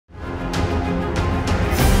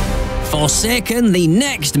Forsaken, the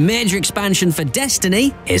next major expansion for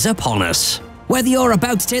Destiny, is upon us. Whether you're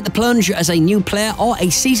about to take the plunge as a new player or a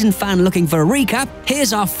seasoned fan looking for a recap,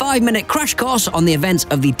 here's our 5-minute crash course on the events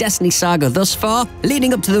of the Destiny saga thus far,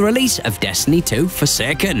 leading up to the release of Destiny 2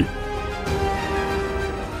 Forsaken.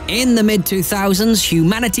 In the mid-2000s,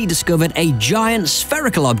 humanity discovered a giant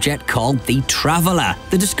spherical object called the Traveler.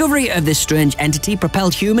 The discovery of this strange entity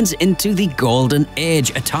propelled humans into the Golden Age,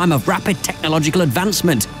 a time of rapid technological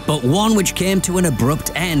advancement, but one which came to an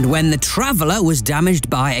abrupt end when the Traveler was damaged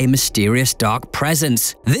by a mysterious dark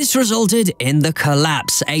presence. This resulted in the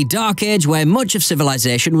Collapse, a dark age where much of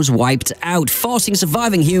civilization was wiped out, forcing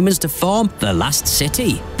surviving humans to form the Last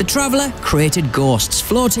City. The Traveler created ghosts,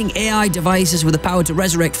 floating AI devices with the power to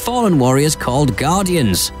resurrect fallen warriors called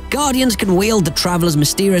Guardians. Guardians can wield the Traveler's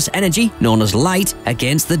mysterious energy, known as light,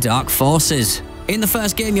 against the dark forces. In the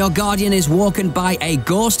first game, your Guardian is woken by a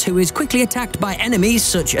ghost who is quickly attacked by enemies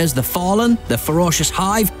such as the Fallen, the Ferocious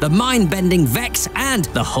Hive, the Mind-Bending Vex, and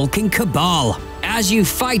the Hulking Cabal. As you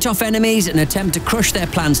fight off enemies and attempt to crush their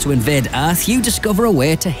plans to invade Earth, you discover a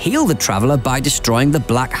way to heal the Traveler by destroying the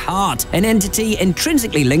Black Heart, an entity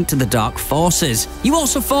intrinsically linked to the Dark Forces. You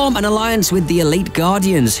also form an alliance with the Elite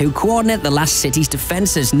Guardians, who coordinate the Last City's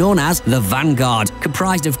defenses, known as the Vanguard,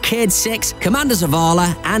 comprised of Cayde 6, Commander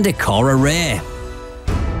Zavala, and Ikora Rey.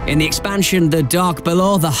 In the expansion The Dark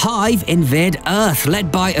Below, the Hive invade Earth,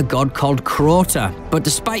 led by a god called Crota. But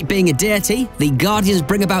despite being a deity, the Guardians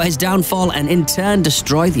bring about his downfall and in turn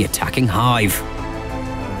destroy the attacking Hive.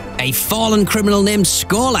 A fallen criminal named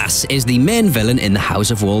Skolas is the main villain in the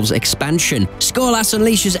House of Wolves expansion. Skolas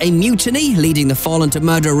unleashes a mutiny, leading the Fallen to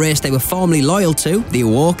murder a race they were formerly loyal to, the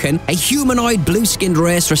Awoken, a humanoid blue-skinned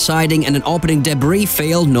race residing in an orbiting debris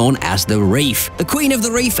field known as the Reef. The Queen of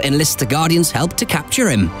the Reef enlists the Guardians' help to capture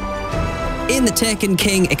him. In the Taken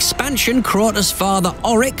King expansion, Crota's father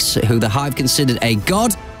Oryx, who the Hive considered a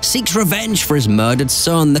god, seeks revenge for his murdered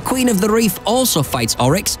son. The Queen of the Reef also fights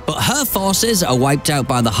Oryx, but her forces are wiped out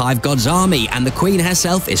by the Hive God's army, and the Queen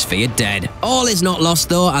herself is feared dead. All is not lost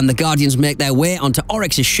though, and the Guardians make their way onto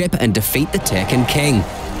Oryx's ship and defeat the Taken King.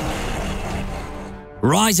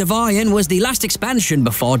 Rise of Iron was the last expansion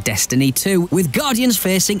before Destiny 2, with Guardians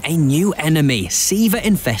facing a new enemy,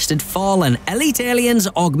 Siva-infested Fallen, elite aliens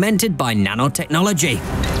augmented by nanotechnology.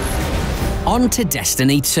 On to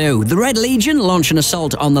Destiny 2. The Red Legion launch an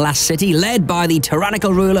assault on the Last City, led by the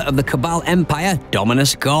tyrannical ruler of the Cabal Empire,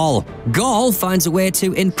 Dominus Ghaul. Ghaul finds a way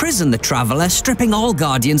to imprison the Traveler, stripping all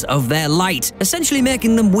Guardians of their light, essentially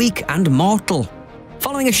making them weak and mortal.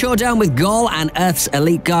 Following a showdown with Ghaul and Earth's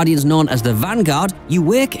elite Guardians known as the Vanguard, you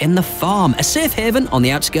wake in the Farm, a safe haven on the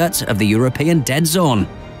outskirts of the European Dead Zone.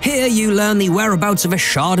 Here you learn the whereabouts of a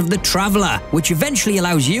shard of the Traveler, which eventually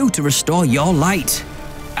allows you to restore your light.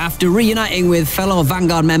 After reuniting with fellow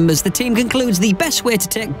Vanguard members, the team concludes the best way to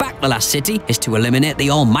take back the Last City is to eliminate the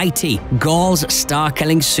almighty Ghaul's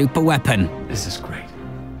star-killing superweapon. This is great.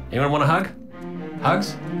 Anyone want a hug?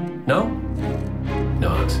 Hugs? No? No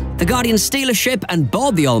hugs. The Guardians steal a ship and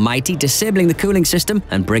board the Almighty, disabling the cooling system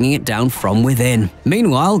and bringing it down from within.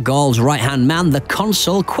 Meanwhile, Ghaul's right-hand man, the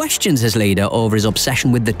Consul, questions his leader over his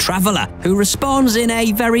obsession with the Traveler, who responds in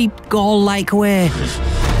a very Ghaul-like way.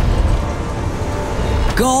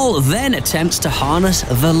 Ghaul then attempts to harness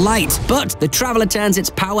the light, but the Traveler turns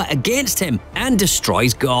its power against him and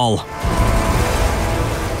destroys Ghaul.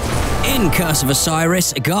 In Curse of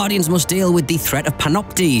Osiris, Guardians must deal with the threat of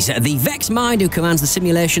Panoptes, the Vex mind who commands the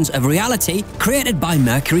simulations of reality created by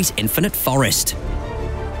Mercury's infinite forest.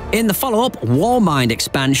 In the follow-up Warmind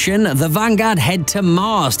expansion, the Vanguard head to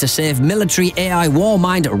Mars to save military AI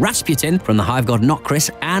Warmind Rasputin from the Hive god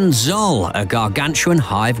Nokris and Zol, a gargantuan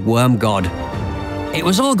Hive worm god. It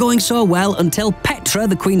was all going so well until Petra,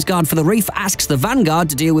 the Queen's Guard for the Reef, asks the Vanguard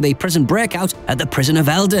to deal with a prison breakout at the Prison of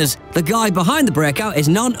Elders. The guy behind the breakout is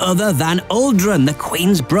none other than Uldren, the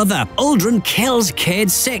Queen's brother. Uldren kills Cayde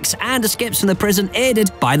 6 and escapes from the prison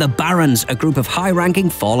aided by the Barons, a group of high-ranking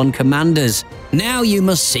Fallen commanders. Now you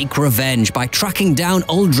must seek revenge by tracking down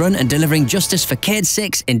Uldren and delivering justice for Cayde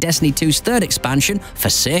 6 in Destiny 2's third expansion,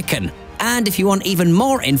 Forsaken. And if you want even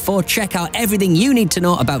more info, check out everything you need to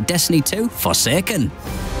know about Destiny 2 Forsaken.